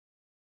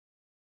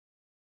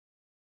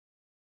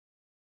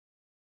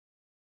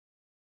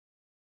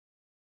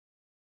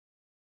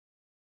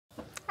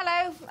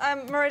Hello,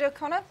 I'm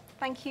Mairead.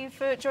 Thank you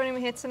for joining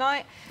me here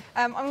tonight.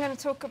 I'm going to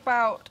talk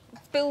about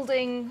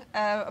building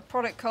a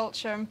product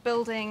culture and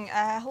building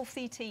a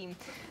healthy team.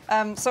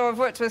 So I've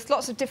worked with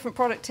lots of different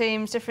product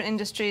teams, different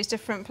industries,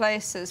 different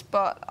places,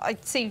 but I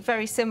see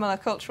very similar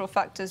cultural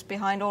factors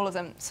behind all of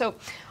them. So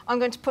I'm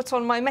going to put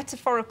on my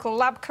metaphorical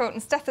lab coat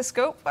and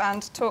stethoscope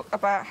and talk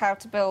about how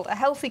to build a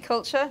healthy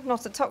culture,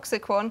 not a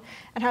toxic one,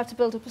 and how to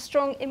build up a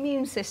strong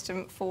immune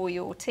system for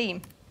your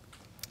team.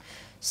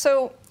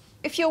 So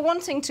if you're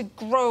wanting to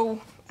grow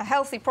a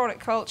healthy product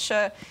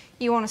culture,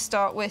 you want to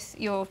start with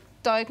your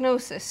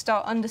diagnosis,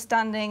 start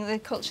understanding the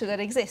culture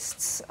that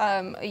exists.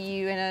 Are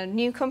you in a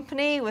new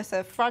company with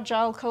a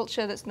fragile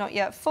culture that's not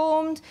yet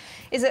formed?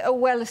 Is it a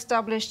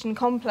well-established and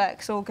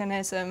complex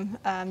organism?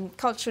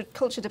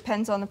 Culture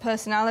depends on the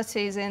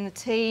personalities in the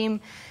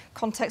team,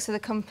 context of the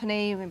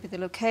company, maybe the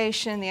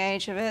location, the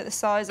age of it, the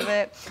size of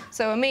it.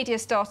 So a media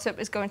startup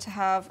is going to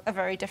have a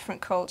very different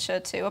culture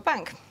to a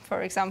bank,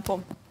 for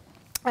example.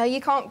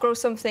 You can't grow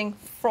something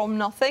from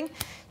nothing.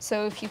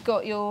 So if you've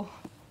got your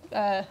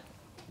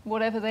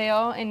whatever they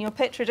are in your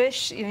petri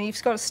dish,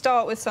 you've got to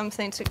start with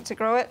something to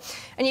grow it.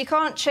 And you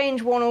can't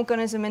change one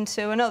organism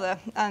into another.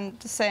 And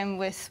the same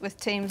with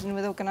teams and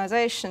with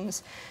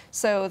organisations.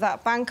 So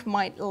that bank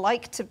might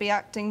like to be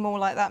acting more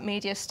like that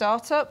media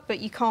startup, but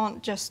you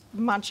can't just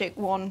magic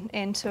one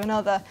into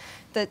another.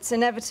 That's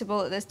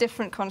inevitable that there's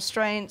different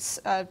constraints,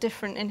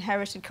 different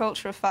inherited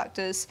cultural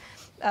factors.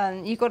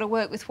 You've got to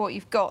work with what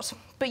you've got.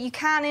 But you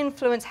can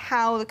influence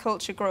how the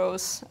culture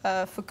grows,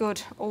 for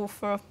good or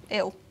for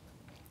ill.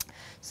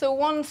 So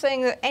one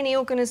thing that any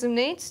organism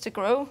needs to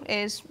grow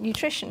is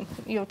nutrition.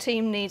 Your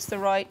team needs the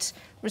right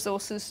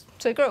resources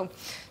to grow.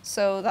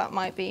 So that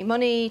might be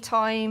money,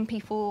 time,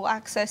 people,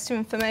 access to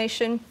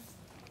information.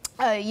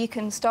 You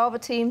can starve a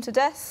team to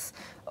death,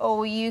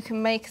 or you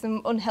can make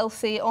them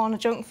unhealthy on a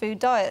junk food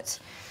diet.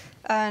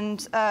 And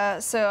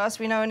so, as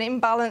we know, an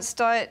imbalanced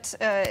diet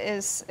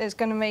is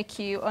going to make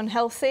you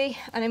unhealthy.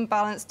 An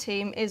imbalanced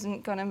team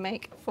isn't going to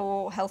make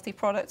for healthy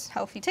products,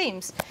 healthy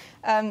teams.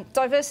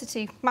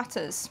 Diversity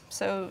matters.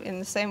 So in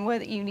the same way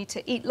that you need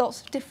to eat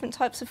lots of different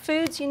types of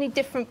foods, you need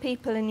different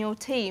people in your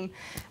team.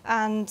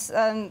 And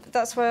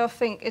that's why I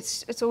think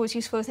it's always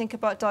useful to think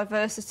about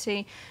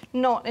diversity,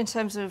 not in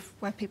terms of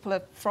where people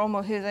are from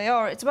or who they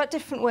are. It's about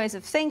different ways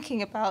of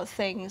thinking about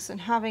things and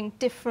having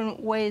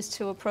different ways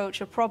to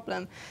approach a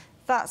problem.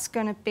 That's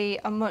going to be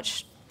a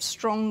much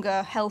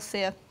stronger,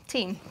 healthier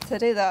team to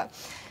do that.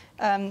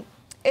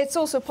 It's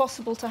also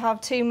possible to have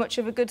too much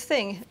of a good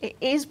thing. It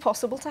is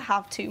possible to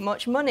have too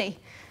much money.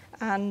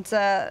 And,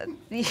 on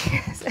a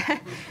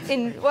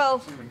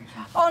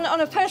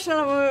personal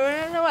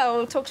level,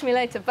 well, talk to me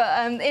later, but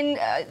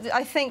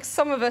I think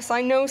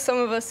I know some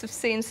of us have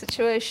seen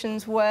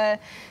situations where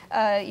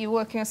you're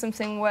working on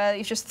something where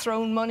you've just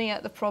thrown money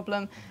at the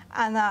problem,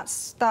 and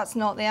that's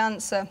not the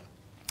answer.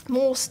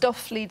 More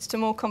stuff leads to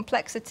more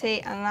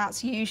complexity, and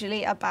that's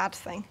usually a bad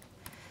thing.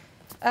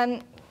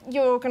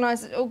 Your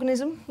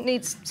organism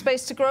needs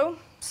space to grow,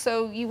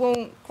 so you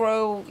won't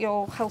grow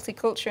your healthy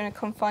culture in a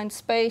confined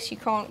space. You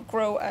can't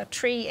grow a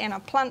tree in a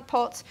plant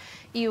pot.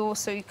 You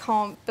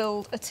can't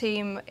build a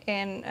team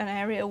in an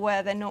area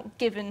where they're not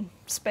given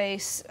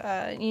space.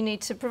 You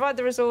need to provide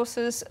the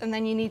resources, and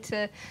then you need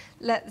to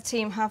let the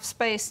team have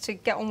space to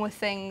get on with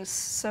things.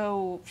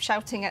 So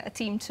shouting at a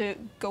team to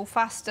go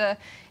faster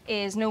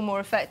is no more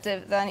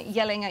effective than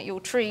yelling at your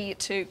tree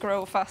to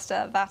grow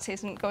faster. That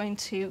isn't going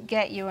to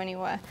get you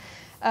anywhere.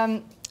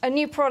 A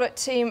new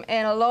product team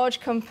in a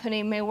large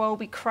company may well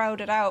be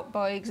crowded out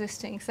by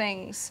existing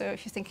things. So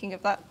if you're thinking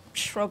of that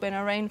shrub in a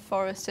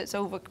rainforest, it's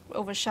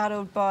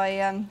overshadowed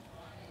by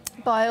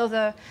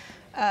other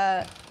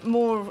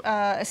more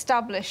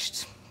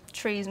established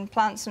trees and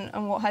plants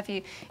and what have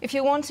you. If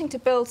you're wanting to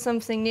build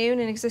something new in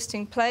an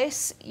existing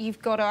place,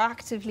 you've got to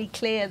actively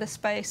clear the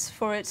space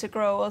for it to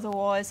grow.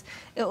 Otherwise,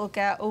 it'll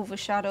get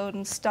overshadowed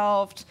and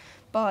starved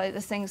by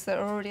the things that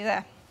are already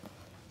there.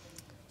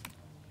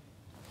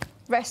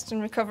 Rest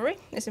and recovery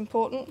is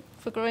important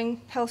for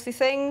growing healthy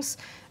things,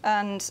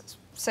 and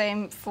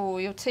same for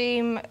your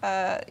team.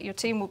 Your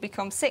team will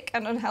become sick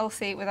and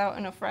unhealthy without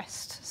enough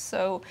rest.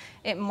 So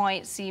it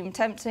might seem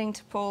tempting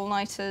to pull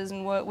nighters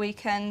and work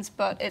weekends,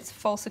 but it's a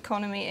false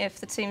economy if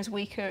the team's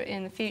weaker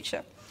in the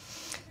future.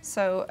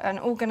 So an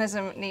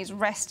organism needs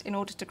rest in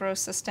order to grow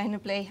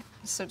sustainably,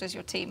 so does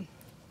your team.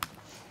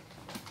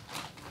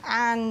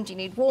 And you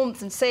need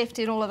warmth and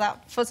safety and all of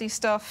that fuzzy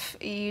stuff.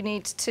 You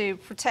need to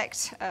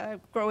protect a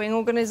growing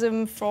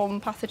organism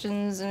from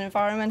pathogens and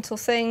environmental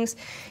things.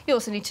 You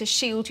also need to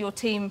shield your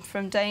team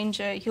from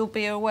danger. You'll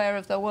be aware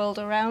of the world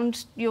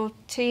around your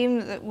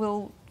team that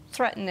will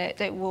threaten it.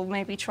 It will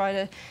maybe try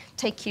to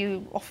take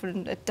you off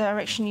in a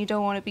direction you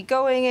don't want to be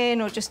going in,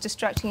 or just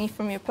distracting you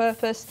from your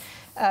purpose.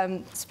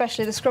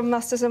 Especially the Scrum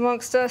Masters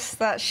amongst us,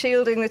 that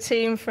shielding the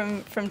team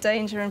from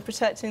danger and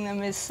protecting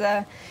them is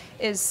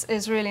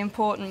really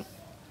important.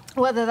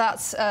 Whether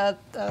that's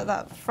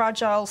that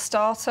fragile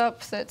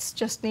startup that's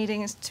just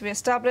needing to be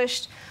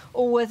established,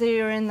 or whether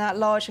you're in that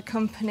larger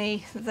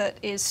company that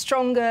is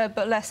stronger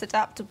but less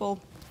adaptable,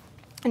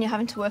 and you're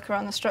having to work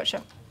around the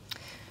structure.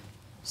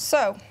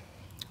 So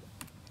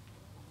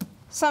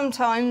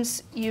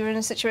sometimes you're in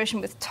a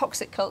situation with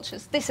toxic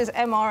cultures. This is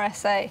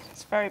MRSA.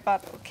 It's very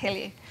bad, it will kill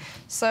you.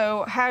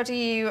 So how do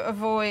you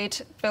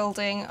avoid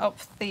building up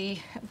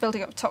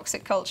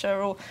toxic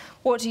culture, or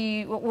what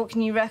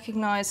can you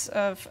recognise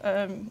of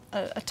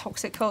a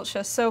toxic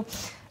culture? So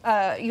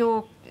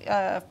your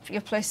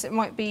place, it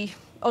might be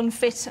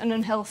unfit and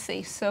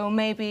unhealthy. So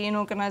maybe an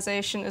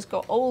organisation has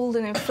got old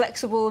and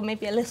inflexible,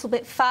 maybe a little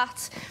bit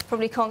fat,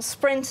 probably can't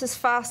sprint as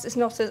fast, is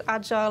not as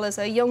agile as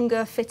a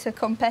younger, fitter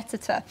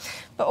competitor.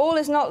 But all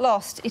is not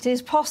lost. It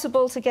is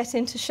possible to get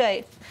into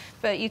shape,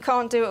 but you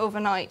can't do it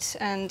overnight.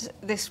 And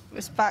this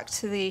is back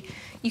to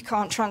you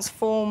can't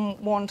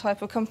transform one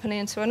type of company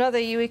into another.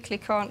 You equally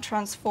can't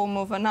transform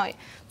overnight.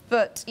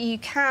 But you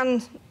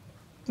can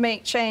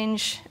make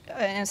change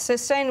in a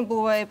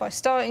sustainable way by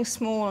starting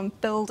small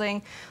and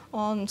building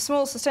on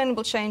small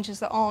sustainable changes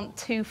that aren't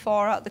too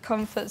far out the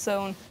comfort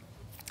zone,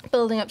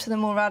 building up to the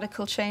more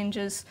radical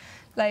changes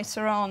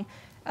later on.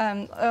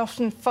 I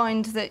often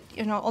find that,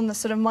 on the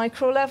sort of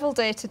micro level,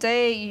 day to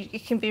day,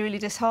 it can be really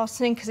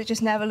disheartening because it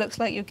just never looks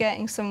like you're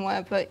getting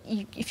somewhere. But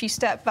if you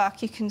step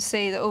back, you can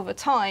see that over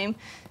time,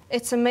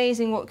 it's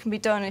amazing what can be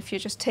done if you're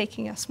just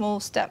taking a small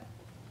step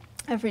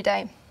every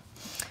day.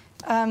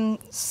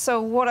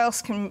 So what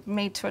else can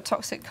lead to a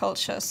toxic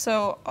culture?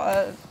 So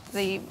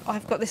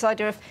I've got this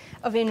idea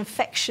of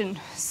infection.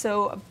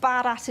 So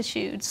bad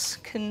attitudes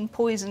can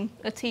poison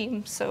a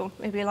team. So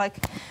maybe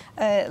like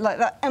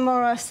that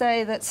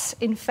MRSA that's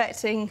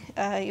infecting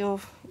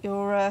your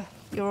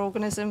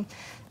organism.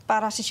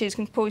 Bad attitudes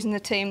can poison the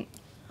team,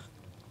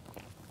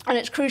 and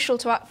it's crucial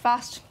to act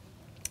fast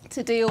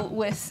to deal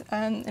with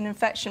an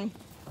infection.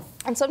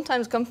 And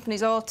sometimes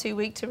companies are too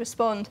weak to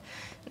respond,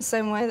 in the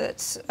same way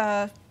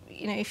that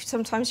if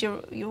sometimes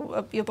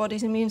your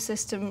body's immune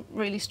system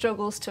really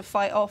struggles to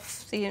fight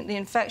off the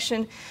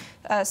infection.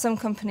 Some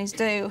companies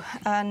do,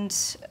 and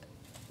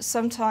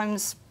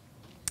sometimes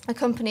a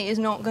company is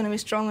not going to be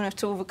strong enough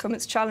to overcome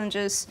its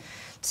challenges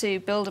to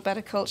build a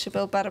better culture,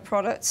 build better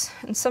products,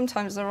 and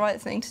sometimes the right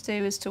thing to do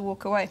is to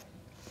walk away.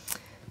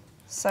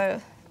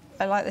 So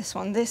I like this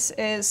one. This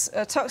is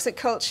a toxic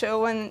culture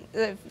when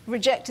they've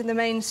rejected the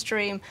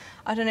mainstream.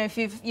 I don't know if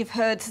you've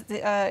heard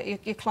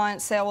your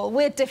clients say, "Well,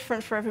 we're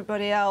different for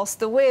everybody else.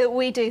 The way that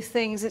we do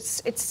things,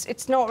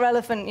 it's not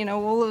relevant.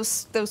 All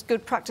those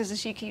good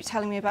practices you keep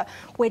telling me about.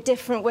 We're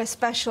different. We're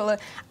special,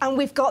 and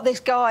we've got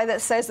this guy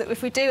that says that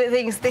if we do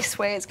things this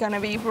way, it's going to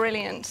be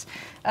brilliant."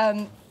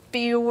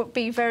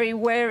 Be very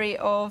wary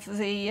of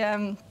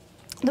the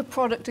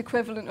product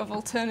equivalent of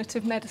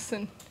alternative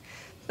medicine.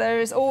 There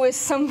is always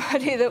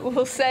somebody that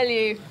will sell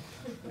you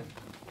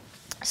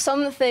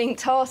something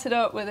tarted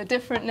up with a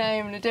different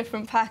name and a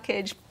different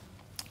package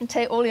and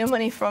take all your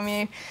money from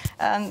you.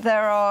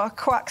 There are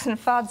quacks and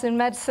fads in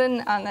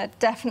medicine, and there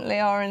definitely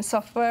are in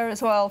software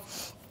as well.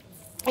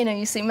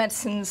 You see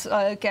medicines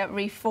get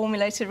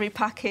reformulated,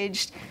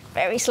 repackaged,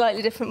 very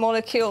slightly different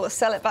molecule,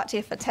 sell it back to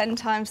you for 10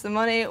 times the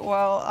money.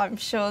 Well, I'm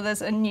sure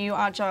there's a new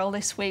Agile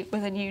this week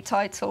with a new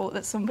title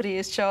that somebody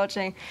is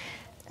charging.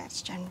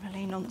 That's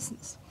generally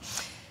nonsense.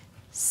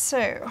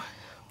 So,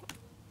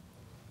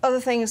 other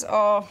things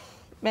are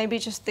maybe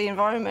just the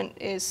environment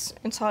is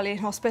entirely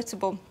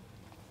inhospitable.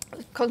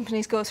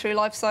 Companies go through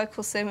life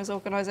cycles, same as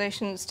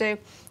organisms do.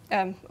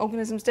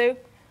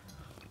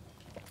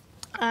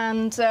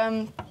 And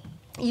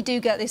you do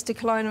get this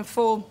decline and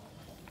fall.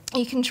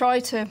 You can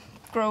try to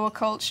grow a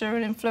culture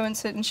and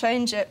influence it and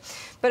change it,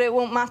 but it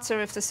won't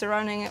matter if the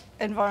surrounding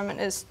environment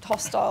is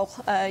hostile.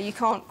 You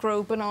can't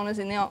grow bananas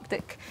in the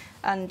Arctic,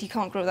 and you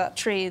can't grow that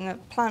tree in the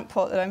plant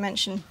pot that I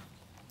mentioned.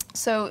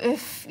 So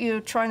if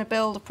you're trying to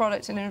build a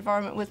product in an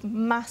environment with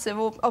massive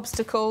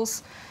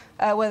obstacles,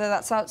 whether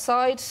that's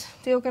outside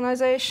the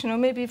organisation or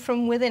maybe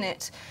from within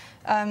it,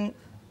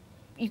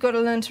 you've got to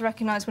learn to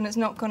recognise when it's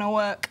not going to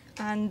work,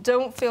 and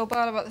don't feel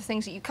bad about the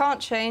things that you can't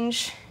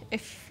change.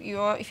 If you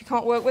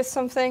can't work with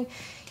something,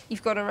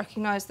 you've got to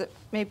recognise that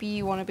maybe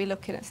you want to be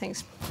looking at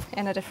things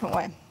in a different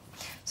way.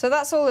 So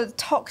that's all the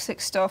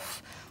toxic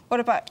stuff. What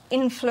about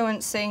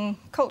influencing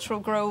cultural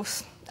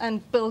growth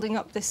and building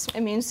up this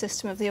immune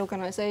system of the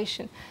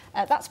organisation?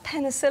 That's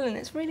penicillin.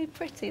 It's really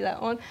pretty,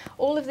 that one.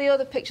 All of the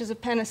other pictures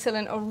of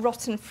penicillin are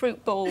rotten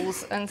fruit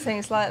bowls and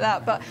things like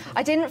that, but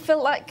I didn't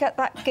feel like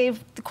that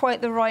gave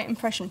quite the right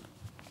impression.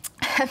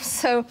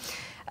 So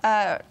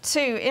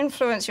to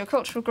influence your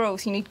cultural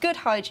growth, you need good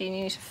hygiene,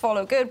 you need to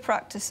follow good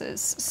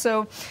practices.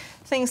 So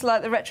things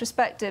like the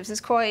retrospectives, it's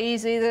quite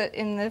easy that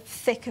in the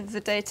thick of the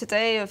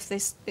day-to-day of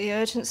the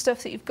urgent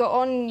stuff that you've got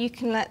on, you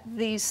can let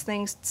these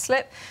things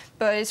slip.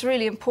 But it's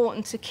really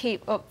important to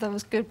keep up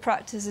those good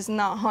practices and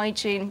that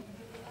hygiene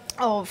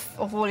of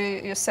all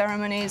your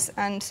ceremonies,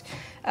 and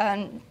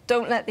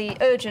don't let the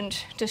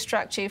urgent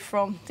distract you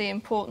from the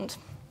important.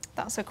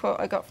 That's a quote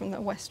I got from the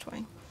West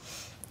Wing.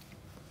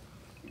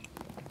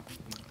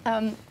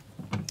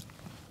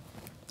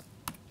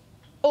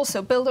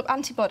 Also, build up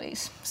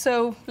antibodies.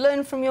 So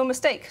learn from your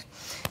mistake.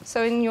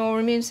 So in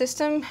your immune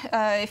system,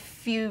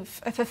 if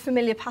a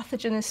familiar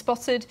pathogen is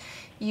spotted,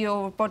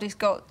 your body's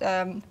got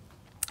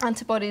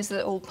antibodies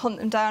that will hunt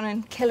them down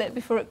and kill it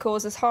before it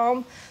causes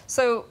harm.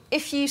 So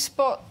if you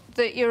spot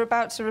that you're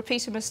about to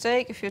repeat a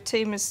mistake, if your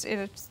team is in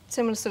a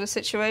similar sort of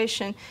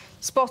situation,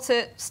 spot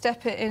it,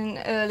 step it in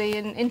early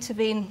and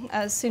intervene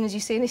as soon as you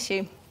see an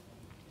issue.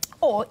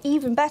 Or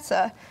even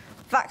better,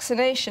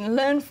 vaccination.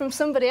 Learn from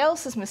somebody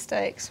else's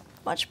mistakes.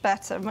 Much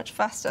better, much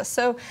faster.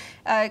 So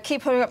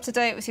keep coming up to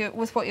date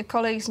with what your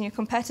colleagues and your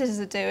competitors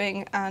are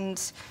doing,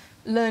 and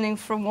learning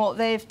from what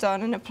they've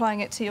done and applying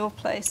it to your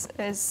place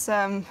is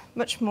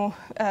much more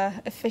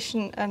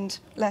efficient and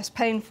less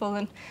painful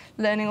than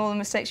learning all the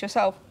mistakes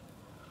yourself.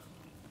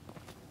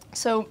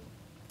 So,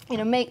 you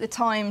know, make the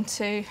time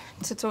to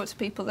talk to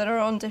people that are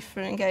on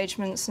different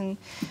engagements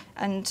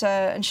and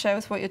share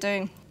with what you're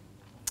doing.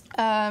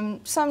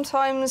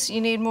 Sometimes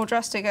you need more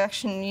drastic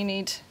action. You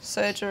need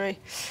surgery.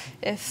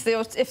 If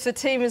the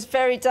team is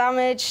very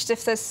damaged,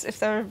 if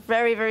there are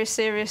very, very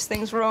serious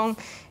things wrong,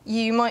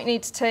 you might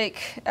need to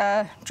take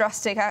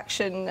drastic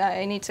action.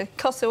 You need to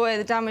cut away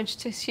the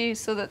damaged tissue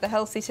so that the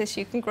healthy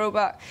tissue can grow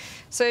back.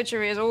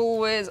 Surgery is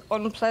always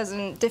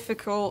unpleasant,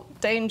 difficult,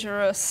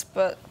 dangerous,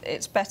 but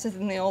it's better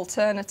than the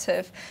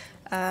alternative.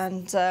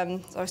 And I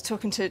was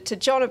talking to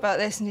John about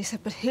this, and he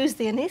said, but who's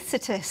the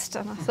anaesthetist?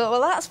 And I thought,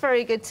 well, that's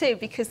very good too,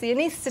 because the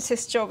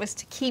anaesthetist's job is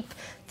to keep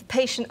the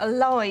patient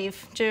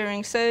alive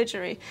during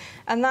surgery.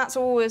 And that's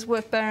always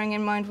worth bearing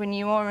in mind when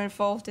you are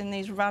involved in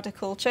these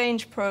radical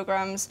change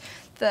programs,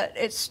 that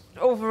it's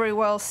all very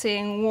well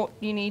seeing what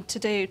you need to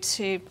do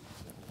to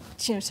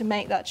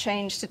make that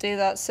change, to do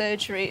that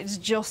surgery. It's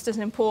just as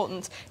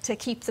important to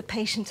keep the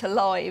patient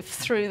alive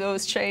through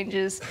those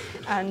changes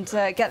and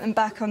get them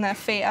back on their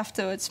feet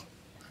afterwards.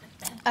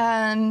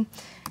 And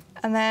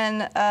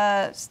then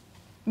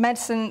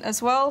medicine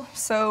as well.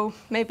 So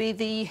maybe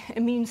the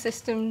immune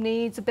system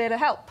needs a bit of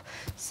help.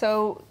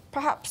 So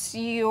perhaps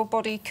your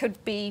body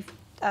could be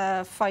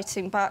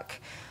fighting back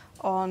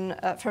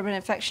from an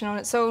infection on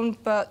its own,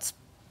 but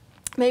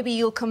maybe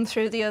you'll come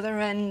through the other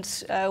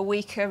end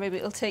weaker. Maybe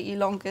it'll take you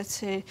longer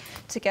to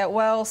get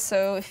well.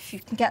 So if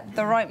you can get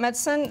the right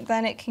medicine,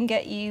 then it can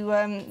get you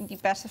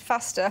better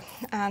faster.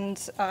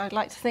 And I'd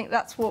like to think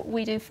that's what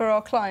we do for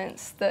our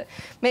clients, that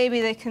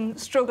maybe they can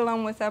struggle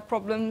on with their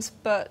problems,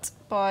 but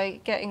by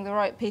getting the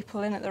right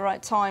people in at the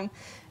right time,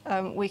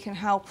 we can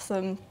help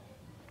them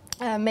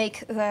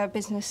make their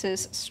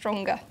businesses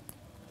stronger.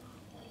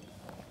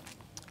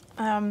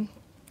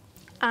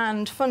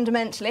 And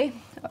fundamentally,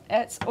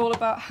 it's all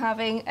about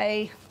having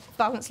a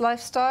balanced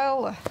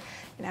lifestyle,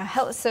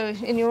 so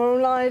in your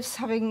own lives,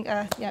 having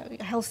a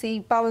healthy,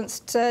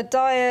 balanced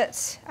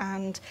diet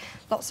and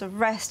lots of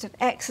rest and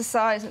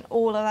exercise and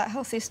all of that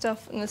healthy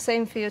stuff, and the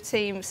same for your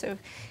team. So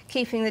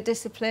keeping the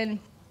discipline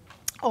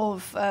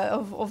of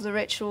the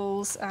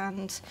rituals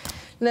and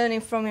learning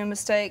from your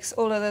mistakes,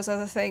 all of those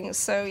other things.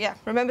 So yeah,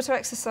 remember to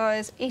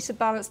exercise, eat a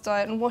balanced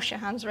diet and wash your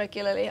hands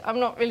regularly. I'm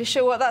not really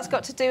sure what that's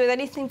got to do with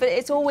anything, but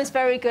it's always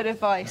very good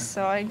advice,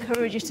 so I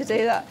encourage you to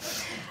do that.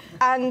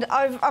 And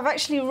I've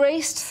actually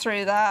raced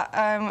through that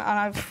and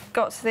I've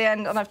got to the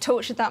end and I've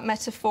tortured that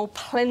metaphor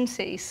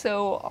plenty,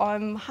 so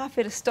I'm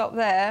happy to stop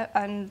there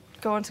and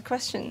go on to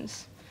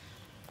questions.